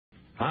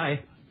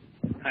Hi.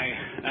 Hi.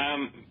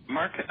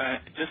 Marc,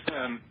 just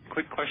a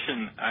quick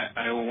question.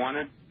 I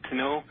wanted to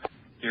know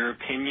your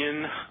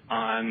opinion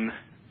on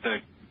the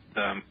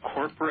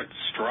corporate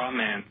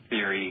strawman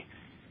theory,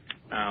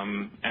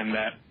 and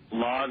that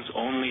laws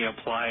only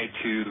apply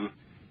to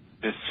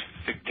this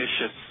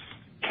fictitious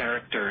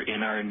character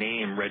in our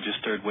name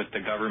registered with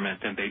the government,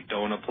 and they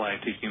don't apply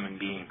to human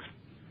beings.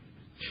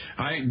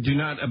 I do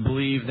not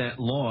believe that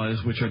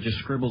laws, which are just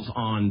scribbles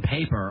on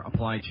paper,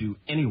 apply to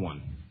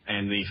anyone.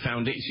 And the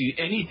foundation,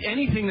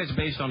 anything that's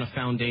based on a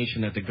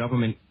foundation that the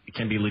government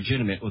can be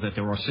legitimate, or that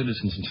there are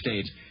citizens and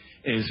states,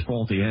 is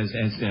faulty.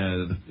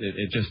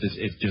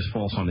 It's just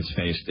false on its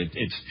face.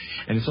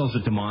 It's also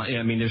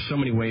I mean, there's so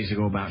many ways to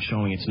go about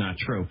showing it's not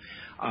true.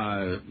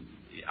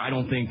 I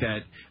don't think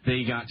that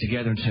they got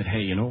together and said,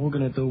 hey, you know what we're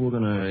going to do? We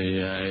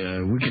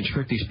can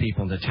trick these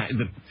people into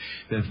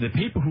the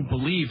people who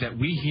believe that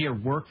we here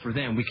work for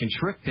them. We can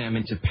trick them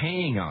into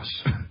paying us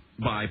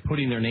by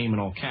putting their name in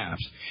all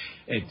caps.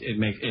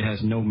 It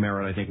has no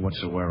merit, I think,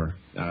 whatsoever.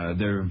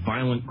 They're a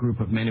violent group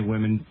of men and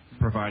women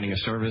providing a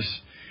service.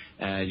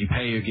 You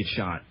pay or get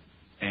shot.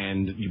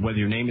 And whether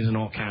your name is in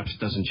all caps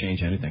doesn't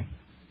change anything.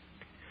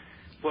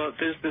 Well,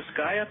 there's this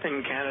guy up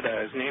in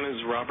Canada. His name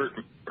is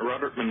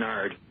Robert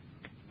Menard.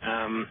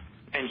 And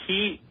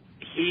he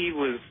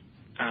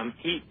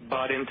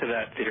bought into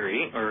that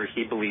theory, or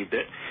he believed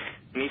it,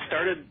 and he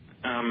started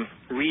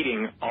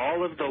reading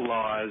all of the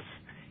laws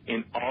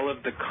in all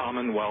of the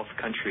Commonwealth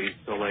countries,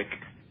 so like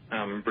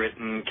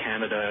Britain,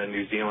 Canada,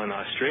 New Zealand,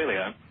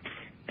 Australia,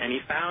 and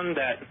he found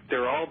that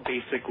they're all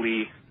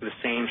basically the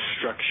same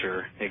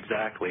structure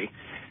exactly,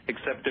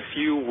 except a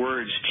few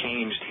words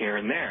changed here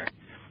and there.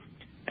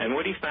 And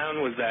what he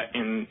found was that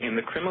in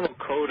the Criminal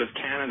Code of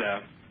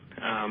Canada,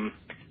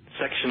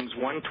 Sections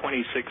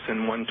 126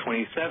 and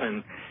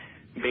 127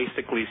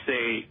 basically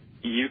say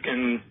you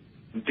can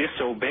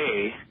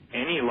disobey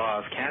any law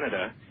of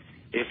Canada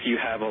if you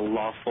have a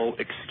lawful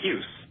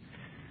excuse.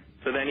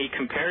 So then he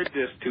compared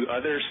this to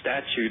other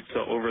statutes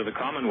over the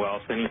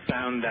Commonwealth, and he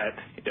found that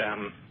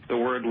the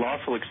word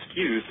lawful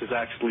excuse is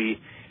actually,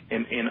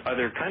 in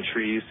other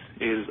countries,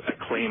 is a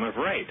claim of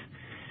right.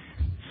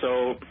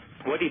 So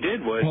what he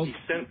did was he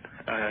sent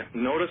a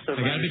notice of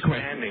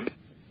understanding.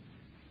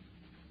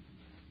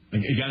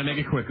 You got to make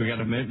it quick. We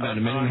got about a minute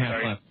and a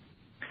half left.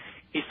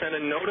 He sent a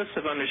notice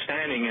of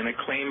understanding and a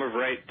claim of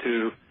right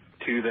to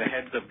the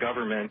heads of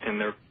government in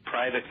their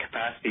private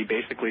capacity,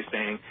 basically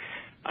saying,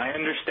 I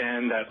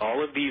understand that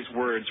all of these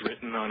words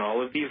written on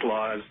all of these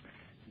laws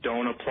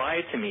don't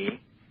apply to me,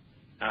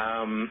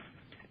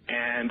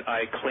 and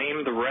I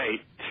claim the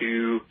right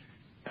to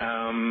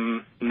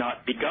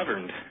not be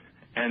governed.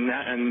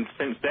 And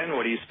since then,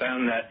 what he's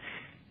found that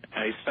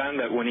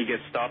when he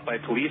gets stopped by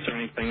police or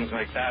anything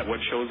like that,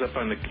 what shows up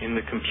in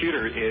the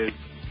computer is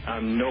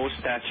no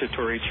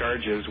statutory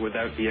charges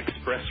without the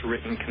express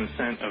written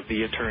consent of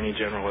the Attorney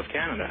General of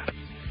Canada.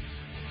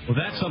 Well,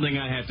 that's something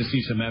I have to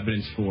see some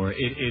evidence for.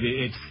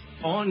 It's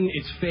on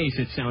its face,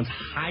 it sounds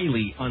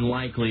highly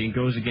unlikely and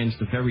goes against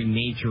the very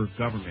nature of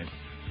government.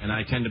 And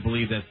I tend to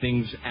believe that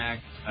things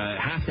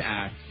have to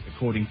act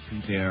according to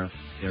their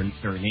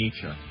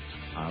nature.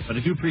 But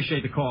I do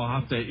appreciate the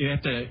call. You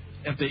have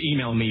to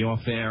email me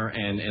off there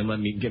and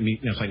let me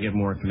so I can get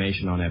more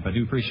information on that. But I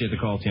do appreciate the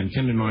call, Tim.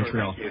 Tim in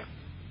Montreal. Thank you.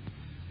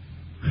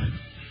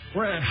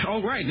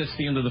 All right, that's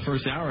the end of the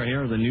first hour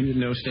here, the new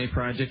No State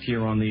Project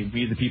here on the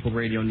We the People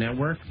Radio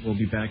Network. We'll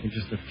be back in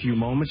just a few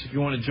moments. If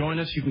you want to join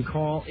us, you can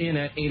call in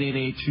at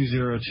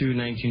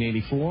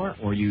 888-202-1984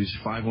 or use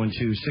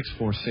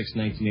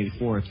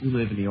 512-646-1984 if you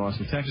live in the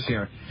Austin, Texas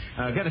area.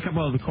 I've got a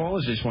couple of other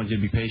callers. I just want you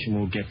to be patient.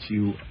 We'll get to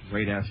you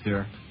right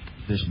after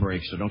this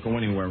break, so don't go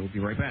anywhere. We'll be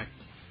right back.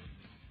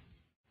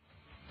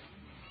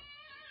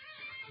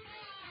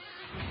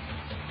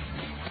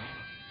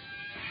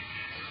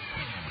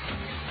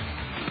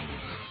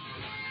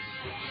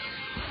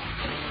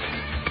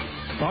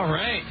 All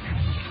right.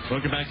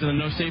 Welcome back to the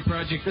No State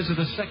Project. This is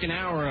the second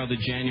hour of the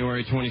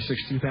January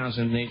 26,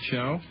 2008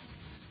 show.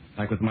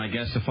 Back with my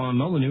guest, Stefan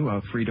Molyneux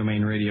of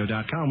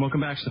freedomainradio.com.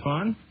 Welcome back,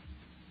 Stefan.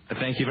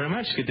 Thank you very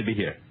much. Good to be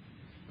here.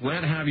 Glad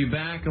to have you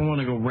back. I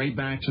want to go right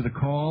back to the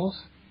calls.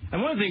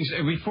 And one of the things,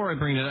 before I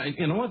bring it up,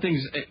 one of the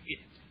things,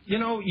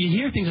 you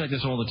hear things like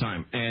this all the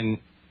time. And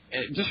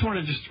just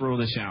want to throw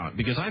this out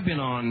because I've been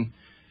on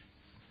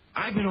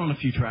a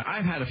few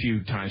I've had a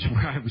few times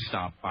where I was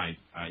stopped by,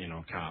 a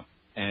cop.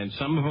 And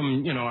some of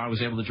them, I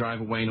was able to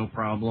drive away no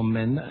problem,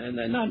 and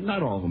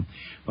not all of them,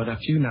 but a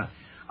few not.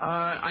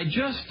 I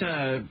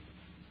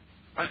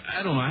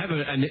don't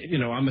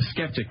know. I'm a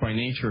skeptic by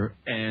nature,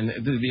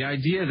 and the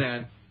idea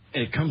that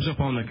it comes up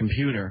on the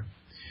computer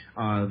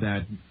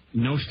that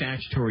no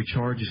statutory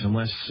charges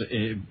unless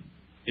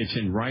it's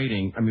in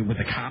writing. I mean, would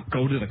the cop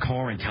go to the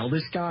car and tell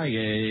this guy?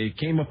 It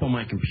came up on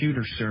my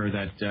computer, sir,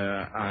 that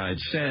it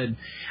said.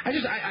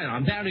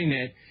 I'm doubting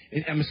that.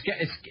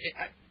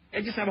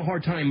 I just have a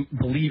hard time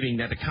believing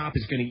that the cop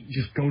is going to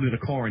just go to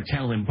the car and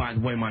tell him, by the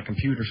way, my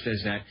computer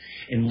says that,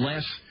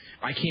 unless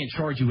I can't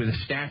charge you with a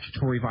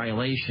statutory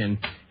violation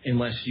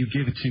unless you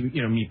give it to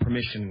me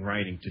permission in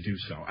writing to do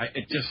so.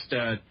 It just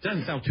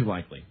doesn't sound too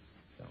likely.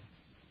 So.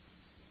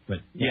 But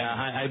yeah,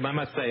 I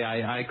must say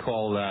I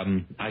call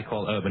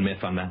urban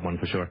myth on that one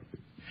for sure.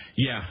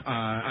 Yeah,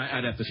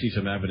 I'd have to see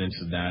some evidence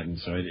of that, and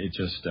so it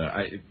just.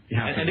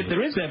 And if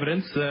there is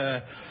evidence,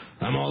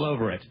 I'm all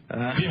over it.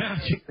 Yeah,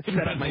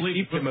 set up my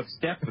fiefdom of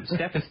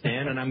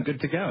Stephistan, and I'm good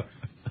to go.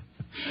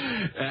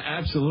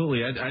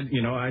 Absolutely,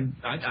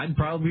 I'd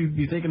probably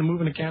be thinking of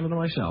moving to Canada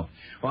myself.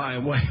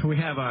 Well, we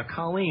have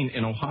Colleen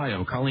in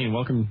Ohio. Colleen,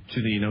 welcome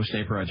to the No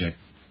Stay Project.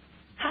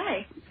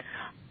 Hi.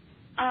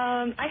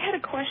 I had a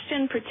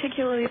question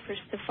particularly for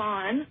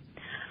Stefan.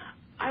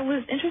 I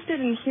was interested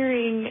in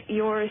hearing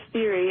your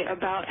theory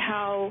about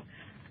how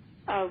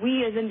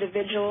we as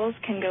individuals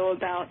can go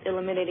about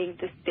eliminating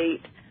the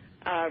state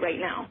right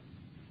now.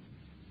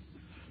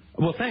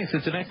 Well, thanks.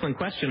 It's an excellent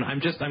question.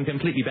 I'm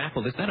completely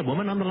baffled. Is that a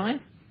woman on the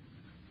line?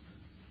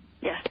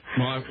 Yes.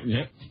 Well,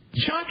 yeah.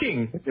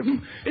 Shocking.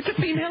 It's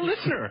a female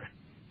listener.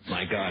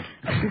 My God.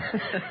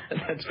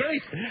 That's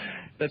great.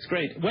 That's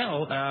great.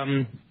 Well,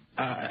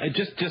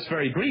 just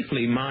very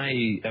briefly, my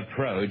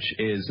approach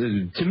is,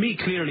 to me,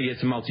 clearly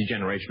it's a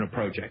multi-generational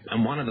project.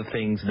 And one of the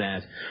things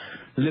that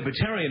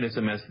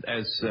libertarianism,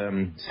 as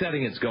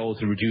setting its goal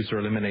to reduce or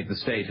eliminate the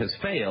state, has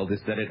failed is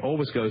that it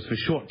always goes for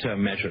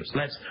short-term measures.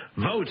 Let's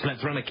vote,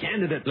 let's run a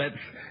candidate, let's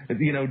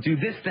do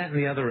this, that, and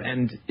the other,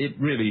 and it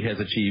really has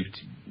achieved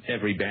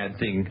every bad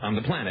thing on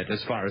the planet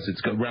as far as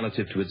it's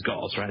relative to its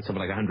goals, right? Something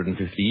like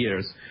 150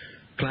 years.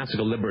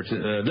 Classical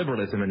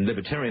liberalism and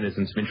libertarianism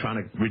has been trying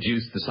to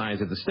reduce the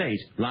size of the state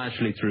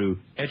largely through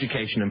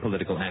education and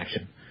political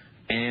action.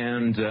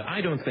 And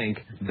I don't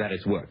think that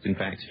it's worked. In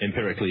fact,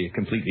 empirically, it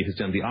completely has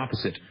done the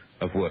opposite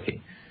of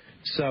working.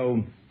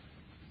 So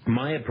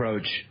my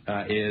approach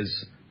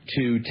is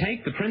to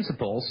take the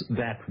principles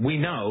that we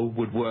know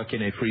would work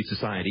in a free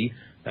society,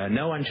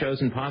 no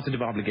unchosen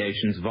positive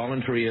obligations,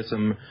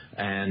 voluntarism,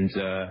 and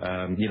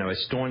a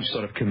staunch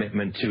sort of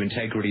commitment to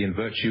integrity and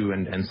virtue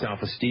and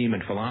self-esteem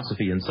and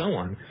philosophy and so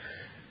on.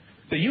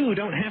 So you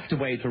don't have to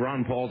wait for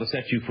Ron Paul to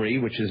set you free,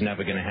 which is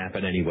never going to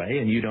happen anyway,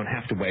 and you don't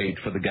have to wait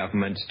for the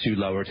government to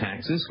lower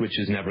taxes, which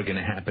is never going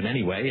to happen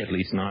anyway, at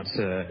least not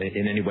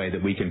in any way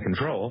that we can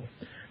control.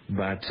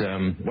 But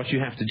what you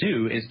have to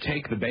do is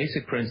take the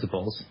basic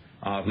principles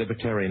of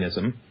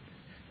libertarianism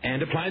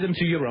and apply them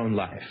to your own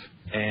life,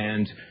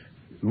 and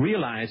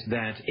realize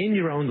that in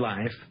your own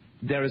life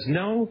there is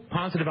no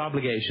positive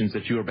obligations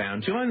that you are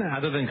bound to,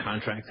 other than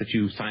contracts that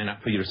you sign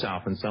up for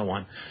yourself and so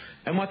on.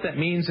 And what that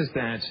means is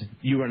that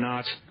you are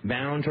not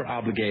bound or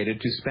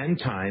obligated to spend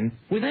time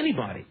with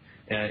anybody.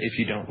 If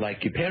you don't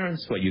like your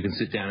parents, well, you can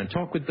sit down and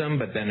talk with them,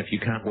 but then if you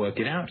can't work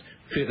it out,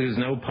 there's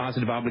no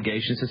positive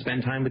obligations to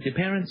spend time with your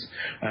parents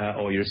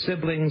or your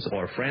siblings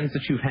or friends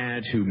that you've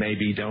had who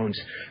maybe you don't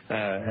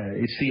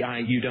see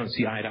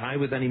eye to eye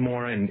with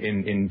anymore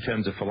in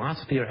terms of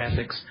philosophy or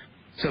ethics.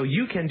 So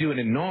you can do an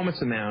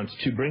enormous amount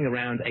to bring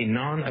around a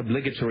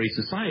non-obligatory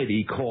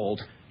society called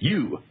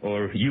you,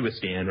 or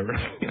Uistan, or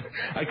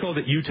I called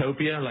it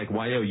Utopia, like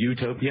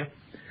Y-O-Utopia.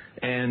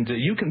 And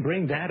you can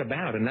bring that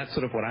about, and that's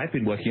sort of what I've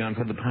been working on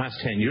for the past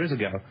 10 years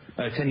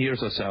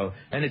or so.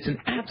 And it's an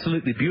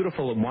absolutely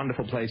beautiful and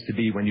wonderful place to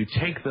be when you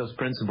take those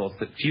principles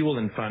that fuel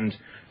and fund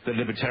the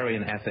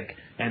libertarian ethic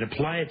and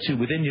apply it to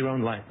within your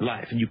own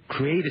life. And you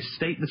create a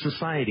stateless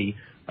society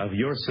of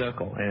your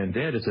circle. And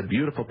that is a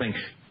beautiful thing.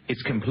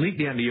 It's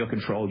completely under your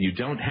control. You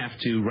don't have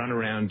to run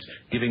around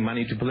giving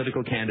money to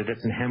political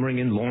candidates and hammering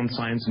in lawn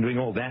signs and doing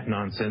all that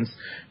nonsense.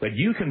 But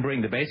you can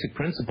bring the basic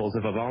principles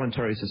of a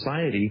voluntary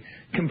society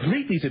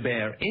completely to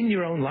bear in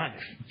your own life,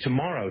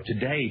 tomorrow,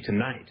 today,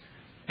 tonight.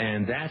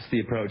 And that's the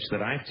approach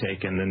that I've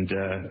taken,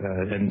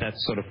 and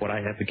that's sort of what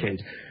I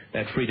advocate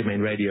at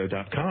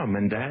freedomainradio.com.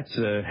 And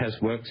that has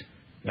worked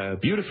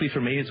beautifully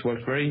for me. It's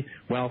worked very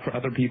well for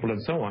other people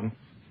and so on.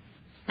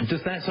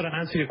 Does that sort of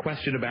answer your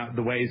question about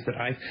the ways that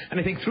and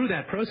I think through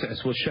that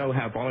process we'll show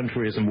how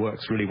voluntarism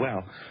works really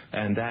well,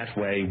 and that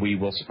way we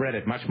will spread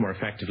it much more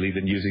effectively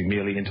than using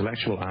merely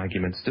intellectual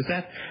arguments. Does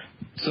that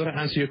sort of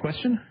answer your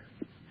question?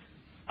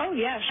 Oh,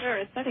 yeah,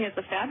 sure. I think it's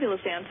a fabulous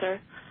answer.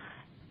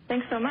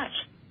 Thanks so much.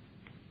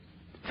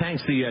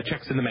 Thanks. The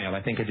check's in the mail.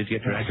 I think I did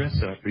get your address,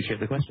 so I appreciate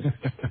the question.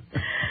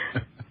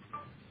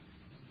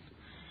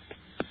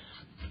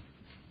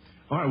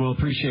 All right, we'll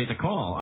appreciate the call.